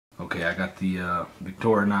Okay, I got the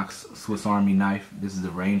Victorinox Swiss Army knife. This is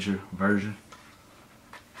the Ranger version.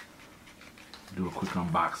 Do a quick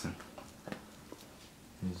unboxing.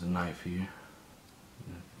 Here's the knife here.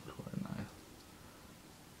 Knife.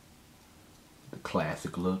 The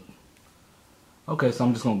classic look. Okay, so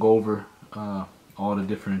I'm just gonna go over all the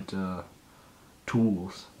different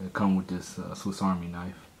tools that come with this Swiss Army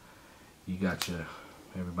knife. You got your,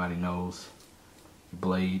 everybody knows, your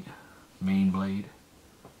blade, main blade.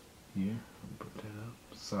 Here, put that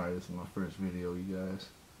up. Sorry, this is my first video, you guys.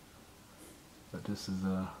 But this is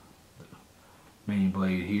the main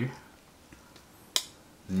blade here.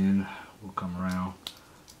 Then we'll come around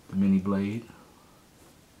the mini blade.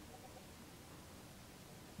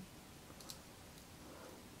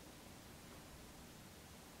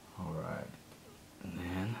 Alright. And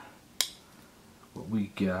then what we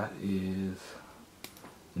got is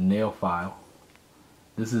the nail file.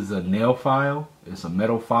 This is a nail file, it's a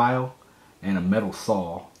metal file, and a metal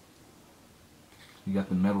saw. You got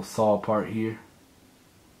the metal saw part here.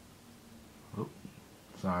 Oh,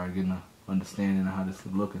 sorry, getting an understanding of how this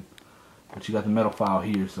is looking. But you got the metal file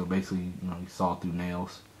here, so basically, you know, you saw through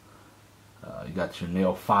nails. You got your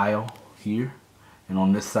nail file here, and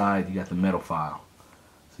on this side, you got the metal file.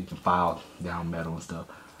 So you can file down metal and stuff.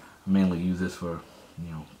 I mainly use this for,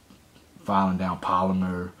 you know, filing down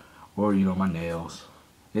polymer or, you know, my nails.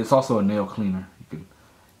 It's also a nail cleaner. You can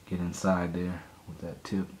get inside there with that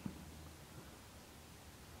tip.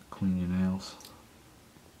 Clean your nails.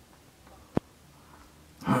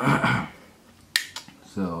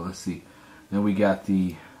 So let's see. Then we got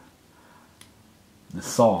the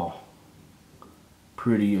saw.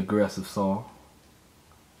 Pretty aggressive saw.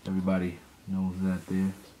 Everybody knows that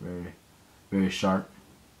there. It's very, very sharp.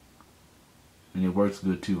 And it works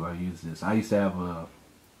good too. I use this. I used to have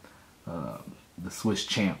the Swiss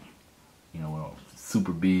Champ, you know,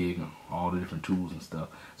 super big, all the different tools and stuff.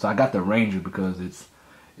 So I got the Ranger because it's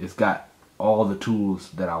got all the tools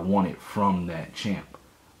that I wanted from that Champ,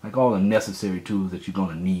 like all the necessary tools that you're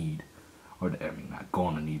gonna need, or I mean not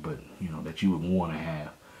gonna need, but you know that you would want to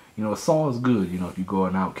have. You know, a saw is good. You know, if you're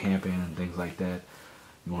going out camping and things like that,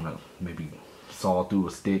 you want to maybe saw through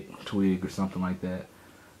a stick, twig, or something like that.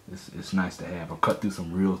 It's nice to have, or cut through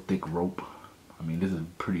some real thick rope. I mean, this is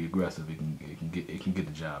pretty aggressive. It can get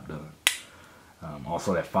the job done.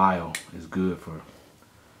 Also, that file is good for,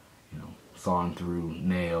 you know, sawing through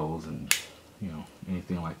nails and, you know,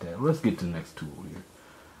 anything like that. Let's get to the next tool here.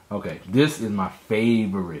 Okay, this is my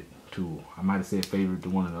favorite tool. I might have said favorite to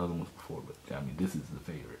one of the other ones before, but I mean, this is the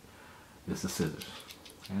favorite. This is scissors,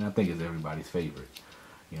 and I think it's everybody's favorite.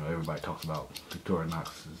 You know, everybody talks about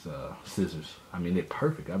Victorinox's scissors. I mean, they're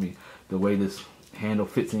perfect. I mean, the way this handle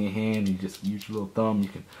fits in your hand, you just use your little thumb.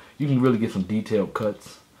 You can really get some detailed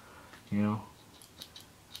cuts. You know,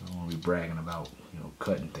 I don't want to be bragging about, you know,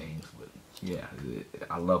 cutting things, but yeah,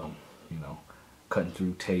 I love them. You know, cutting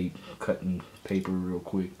through tape, cutting paper real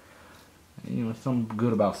quick. And, you know, something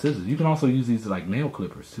good about scissors. You can also use these like nail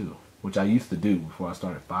clippers too, which I used to do before I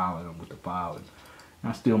started filing them with the file. And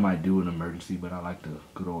I still might do an emergency, but I like the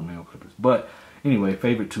good old nail clippers. But anyway,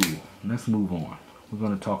 favorite tool. Let's move on. We're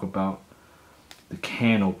going to talk about the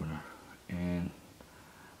can opener, and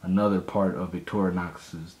another part of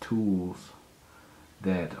Victorinox's tools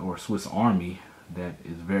that, or Swiss Army, that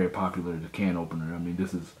is very popular, the can opener. I mean,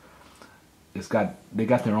 they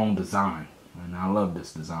got their own design, and I love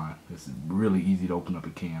this design. It's really easy to open up a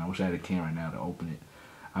can. I wish I had a can right now to open it.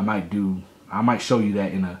 I might show you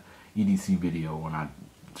that in a EDC video when I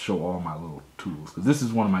show all my little tools, because this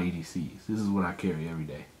is one of my EDCs. This is what I carry every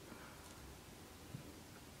day.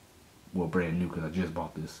 Well, brand new, because I just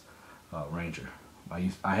bought this Ranger.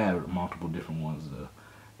 I had multiple different ones, the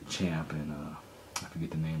Champ, and I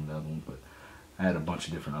forget the name of the other one, but I had a bunch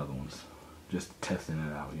of different other ones, just testing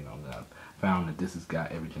it out. You know, that I found that this has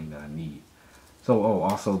got everything that I need. So,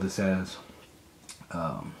 also this has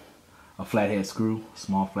a flathead screw,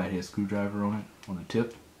 small flathead screwdriver on it, on the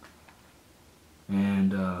tip,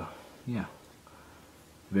 and yeah,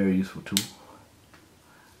 very useful tool.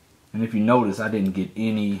 And if you notice, I didn't get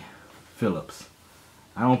any Phillips.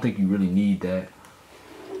 I don't think you really need that.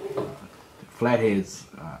 Flatheads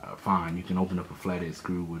are fine. You can open up a flathead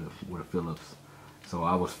screw with a Phillips. So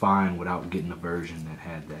I was fine without getting a version that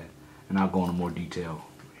had that. And I'll go into more detail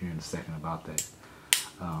here in a second about that.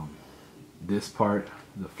 This part,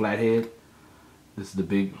 the flathead, this is the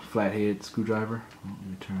big flathead screwdriver. Let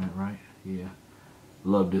me turn it right. Yeah.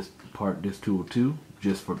 Love this part, this tool too,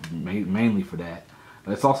 just for mainly for that.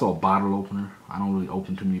 It's also a bottle opener. I don't really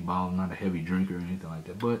open too many bottles. I'm not a heavy drinker or anything like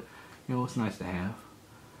that, but you know, it's nice to have.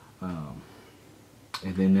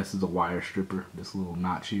 And then this is a wire stripper, this little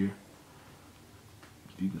notch here.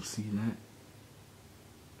 If you can see that.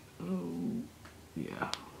 Oh, yeah.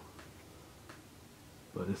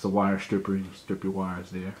 But it's a wire stripper, you strip your wires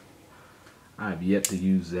there. I have yet to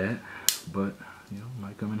use that, but you know,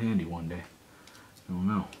 might come in handy one day. I don't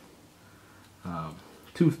know.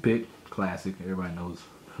 Toothpick, classic. Everybody knows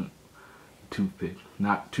toothpick.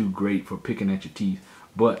 Not too great for picking at your teeth,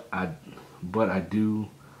 but I do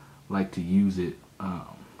like to use it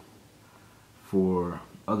for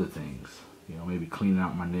other things. You know, maybe cleaning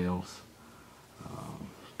out my nails,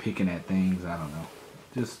 picking at things. I don't know.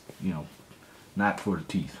 Just, you know, not for the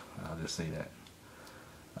teeth. I'll just say that.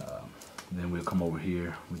 Then we'll come over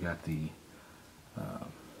here. We got the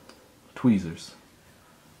tweezers.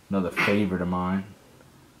 Another favorite of mine.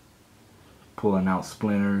 Pulling out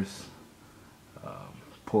splinters,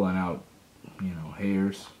 pulling out, you know,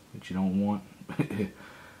 hairs that you don't want. You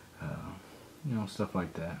know, stuff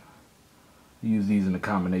like that. I use these in a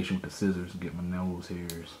combination with the scissors to get my nose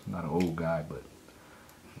hairs. I'm not an old guy, but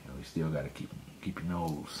you know, you still got to keep your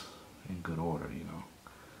nose in good order, you know.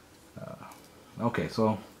 Okay,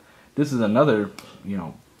 so this is another, you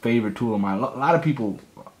know, favorite tool of mine. A lot of people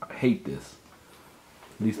hate this.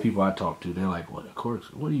 These people I talk to, they're like, "What, of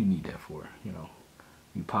course? What do you need that for? You know,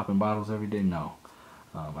 you popping bottles every day?" No,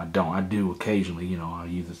 I don't. I do occasionally. You know, I'll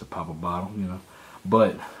use this to pop a bottle. You know,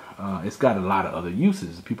 but it's got a lot of other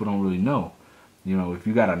uses that people don't really know. You know, if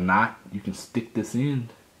you got a knot, you can stick this in.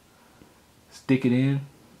 Stick it in.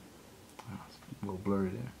 Oh, it's a little blurry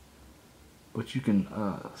there. But you can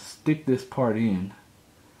stick this part in,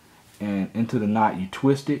 and into the knot, you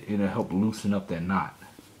twist it, and it'll help loosen up that knot.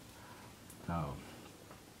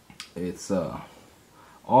 It's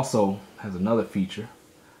also has another feature,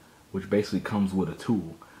 which basically comes with a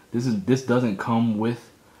tool. This doesn't come with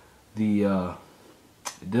the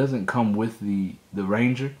the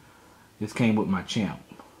Ranger. This came with my Champ,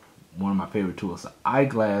 one of my favorite tools. It's an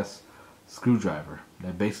eyeglass screwdriver.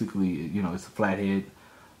 That basically, you know, it's a flathead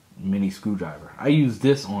mini screwdriver. I use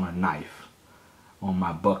this on a knife, on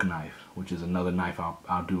my buck knife, which is another knife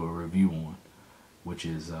I'll do a review on, which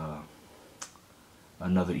is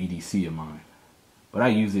another EDC of mine. But I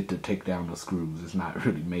use it to take down the screws. It's not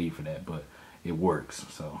really made for that, but it works.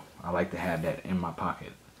 So I like to have that in my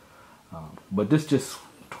pocket. But this just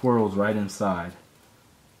twirls right inside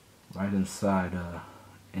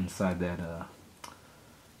that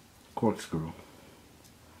corkscrew.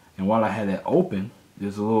 And while I had that open,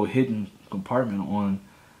 there's a little hidden compartment on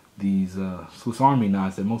these Swiss Army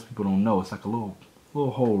knives that most people don't know. It's like a little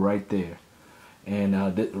hole right there. And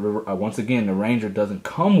once again, the Ranger doesn't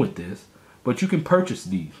come with this, but you can purchase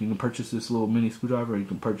these. You can purchase this little mini screwdriver, or you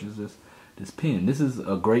can purchase this pen. This is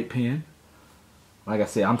a great pen. Like I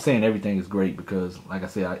said, I'm saying everything is great because, like I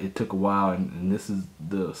said, it took a while, and this is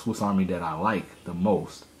the Swiss Army that I like the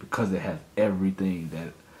most because it has everything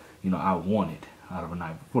that, you know, I wanted out of a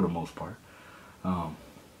knife for the most part.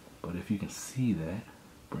 But if you can see that,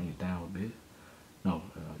 bring it down a bit. No,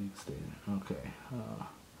 you can stay there. Okay.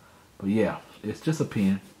 But yeah, it's just a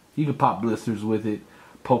pen. You can pop blisters with it,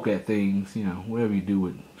 poke at things, you know, whatever you do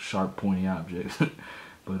with sharp, pointy objects.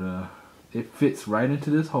 But it fits right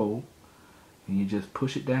into this hole, and you just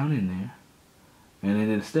push it down in there, and then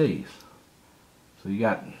it stays. So you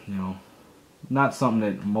got, you know, not something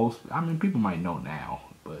that I mean, people might know now,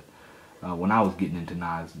 but when I was getting into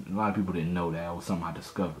knives, a lot of people didn't know that. It was something I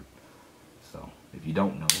discovered. So if you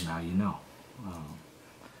don't know, now you know.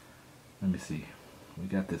 Let me see. We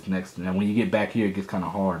got this next. Now, when you get back here, it gets kind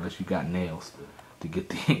of hard unless you got nails to get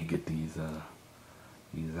these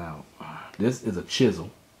out. This is a chisel,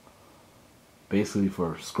 basically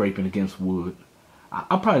for scraping against wood.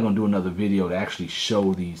 I'm probably gonna do another video to actually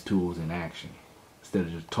show these tools in action instead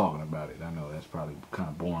of just talking about it. I know that's probably kind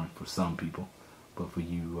of boring for some people, but for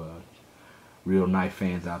you real knife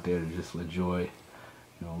fans out there to just enjoy,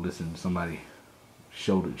 you know, listen to somebody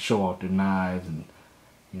show off their knives and,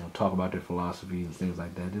 you know, talk about their philosophies and things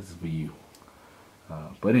like that, this is for you.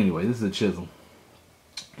 But anyway, this is a chisel,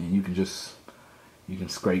 and you can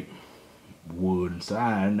scrape wood and stuff.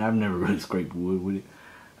 I've never really scraped wood with it.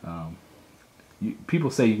 People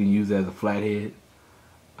say you can use it as a flathead.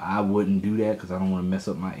 I wouldn't do that because I don't want to mess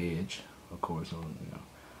up my edge, of course. So, you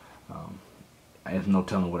know, there's no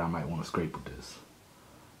telling what I might want to scrape with this.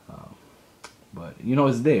 But you know,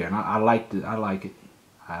 it's there, and I like it.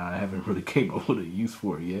 I haven't really came up with a use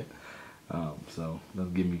for it yet, so it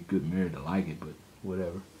doesn't give me good merit to like it, but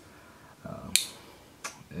whatever.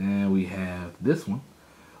 And we have this one,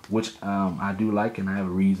 which I do like, and I have a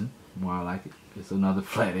reason why I like it. It's another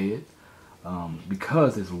flathead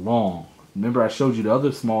because it's long. Remember I showed you the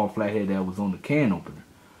other small flathead that was on the can opener.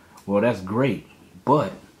 Well, that's great,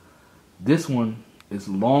 but this one is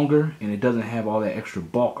longer and it doesn't have all that extra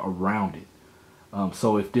bulk around it.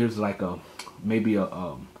 So if there's like maybe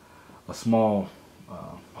a small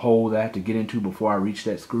hole that I have to get into before I reach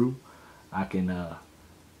that screw, I can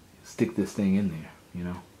stick this thing in there. You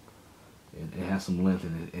know, it has some length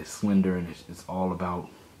and it's slender, and it's all about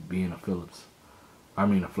being a Phillips. I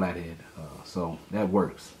mean a flathead. So that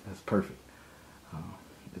works. That's perfect.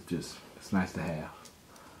 It's nice to have,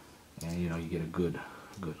 and you know, you get a good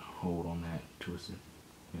hold on that twisted.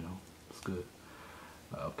 You know, it's good.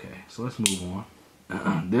 Okay, so let's move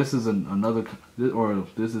on. This is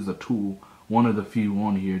this is a tool, one of the few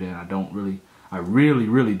on here that I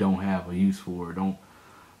really don't have a use for. Don't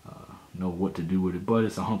know what to do with it, but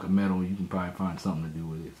it's a hunk of metal. You can probably find something to do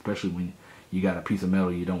with it, especially when you got a piece of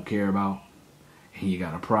metal you don't care about, and you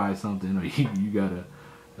gotta pry something, or you gotta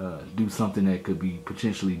do something that could be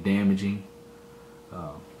potentially damaging.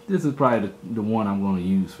 This is probably the one I'm going to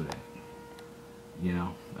use for that. You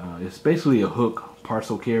know, it's basically a hook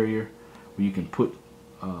parcel carrier where you can put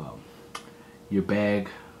your bag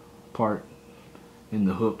part in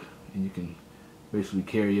the hook, and you can basically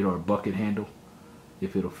carry it, or a bucket handle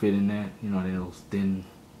if it'll fit in that. You know, those thin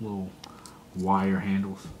little wire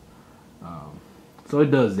handles. So it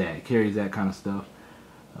does that. It carries that kind of stuff.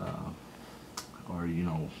 Or, you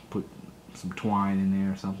know, put some twine in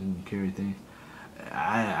there or something and carry things.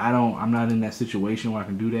 I'm not in that situation where I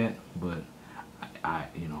can do that, but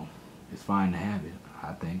you know, it's fine to have it.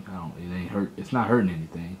 I think it ain't hurt. It's not hurting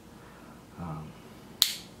anything.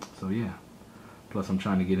 So yeah. Plus, I'm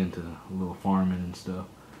trying to get into a little farming and stuff.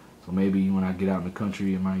 So maybe when I get out in the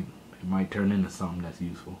country, it might turn into something that's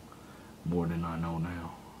useful more than I know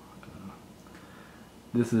now.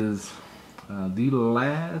 This is the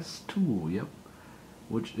last tool. Yep.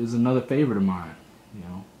 Which is another favorite of mine. You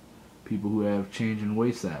know, people who have changing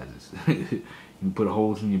waist sizes. You can put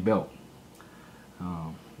holes in your belt.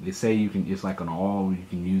 They say you can. It's like an awl. You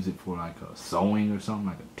can use it for like a sewing or something,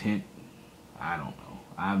 like a tent. I don't know.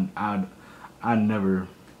 I don't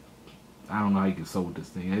know how you can sew with this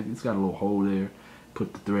thing. It's got a little hole there.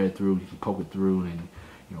 Put the thread through. You can poke it through and,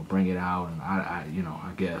 you know, bring it out. And you know,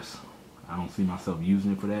 I guess I don't see myself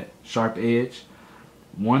using it for that. Sharp edge.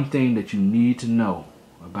 One thing that you need to know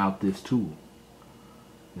about this tool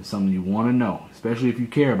is something you want to know, especially if you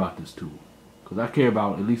care about this tool, because I care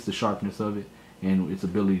about at least the sharpness of it and its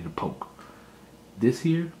ability to poke. This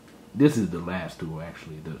is the last tool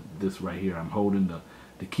actually. This right here, I'm holding the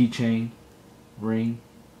keychain ring,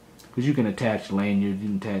 because you can attach lanyards, you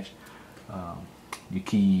can attach your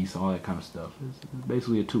keys, all that kind of stuff. It's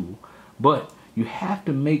basically a tool, but you have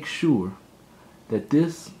to make sure that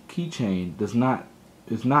this keychain is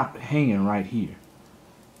not hanging right here.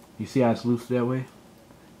 You see how it's loose that way?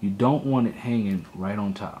 You don't want it hanging right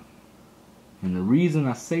on top. And the reason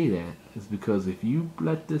I say that is because if you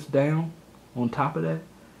let this down on top of that,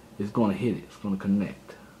 it's going to hit it. It's going to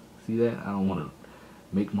connect. See that? I don't want to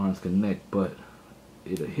make mine connect, but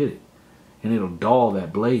it'll hit it. And it'll dull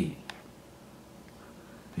that blade.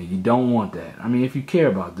 And you don't want that. I mean, if you care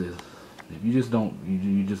about this, if you just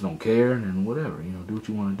don't care, then whatever, you know, do what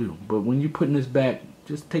you want to do. But when you're putting this back,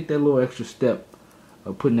 just take that little extra step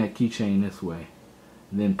of putting that keychain this way,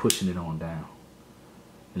 and then pushing it on down.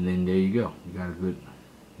 And then there you go. You got a good,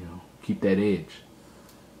 you know, keep that edge.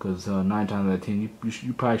 Because 9 times out of 10,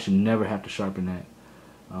 you probably should never have to sharpen that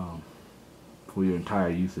for your entire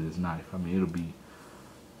use of this knife. I mean, it'll be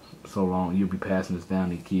so long, you'll be passing this down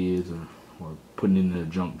to kids or putting it in a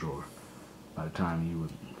junk drawer by the time you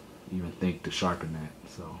would even think to sharpen that.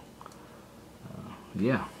 So,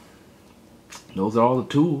 yeah. Those are all the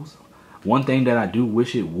tools. One thing that I do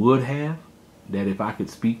wish it would have, that if I could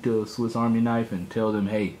speak to a Swiss Army knife and tell them,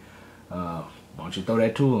 hey, why don't you throw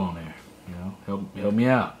that tool on there? You know, help me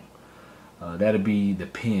out. That'd be the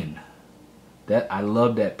pin. I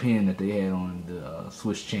love that pin that they had on the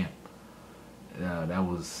Swiss Champ. That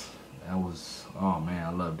was oh man,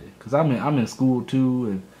 I loved it. Cause I'm in school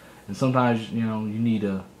too, and sometimes, you know, you need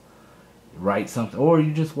to write something, or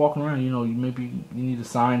you just walking around, you know, maybe you need to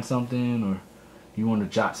sign something, or you want to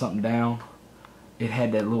jot something down. It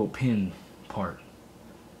had that little pin part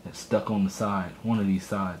that's stuck on the side, one of these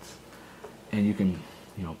sides, and you can,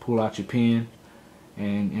 you know, pull out your pen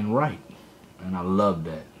and write. And I loved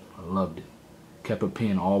that. I loved it. Kept a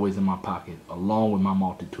pen always in my pocket, along with my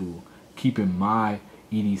multi-tool, keeping my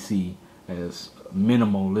EDC as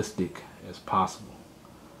minimalistic as possible,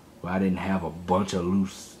 where I didn't have a bunch of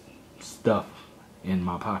loose stuff in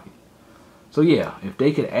my pocket. So yeah, if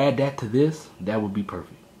they could add that to this, that would be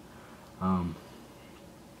perfect.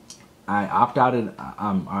 I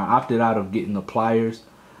opted out of getting the pliers.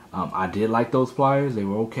 I did like those pliers. They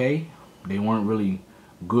were okay. They weren't really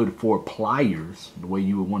good for pliers the way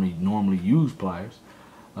you would want to normally use pliers,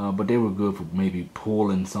 but they were good for maybe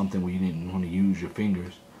pulling something where you didn't want to use your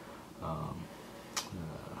fingers.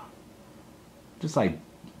 Just like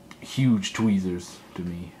huge tweezers to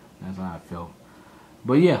me. That's how I felt.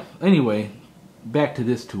 But yeah, anyway, back to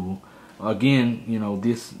this tool. Again, you know,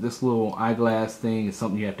 this little eyeglass thing is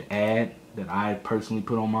something you have to add that I personally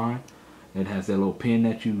put on mine. It has that little pin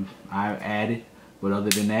that I added. But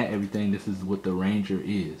other than that, everything, this is what the Ranger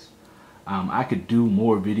is. I could do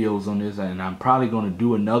more videos on this, and I'm probably going to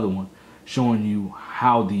do another one showing you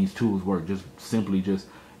how these tools work. Just simply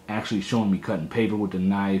actually showing me cutting paper with the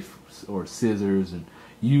knife or scissors, and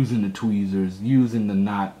using the tweezers, using the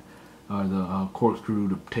knot or the corkscrew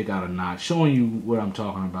to take out a knot, showing you what I'm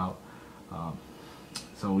talking about.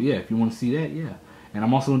 So yeah, if you want to see that, yeah. And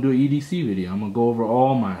I'm also going to do an EDC video. I'm going to go over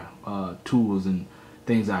all my tools and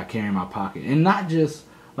things that I carry in my pocket. And not just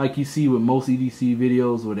like you see with most EDC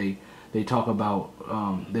videos where they talk about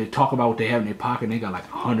what they have in their pocket and they got like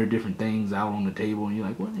 100 different things out on the table, and you're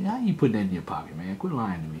like, what, how you putting that in your pocket, man? Quit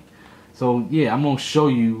lying to me. So yeah, I'm going to show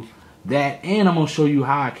you that, and I'm going to show you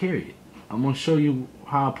how I carry it. I'm going to show you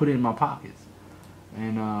how I put it in my pockets,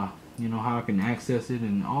 and you know, how I can access it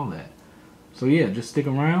and all that. So yeah, just stick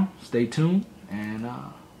around, stay tuned, and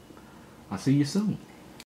I'll see you soon.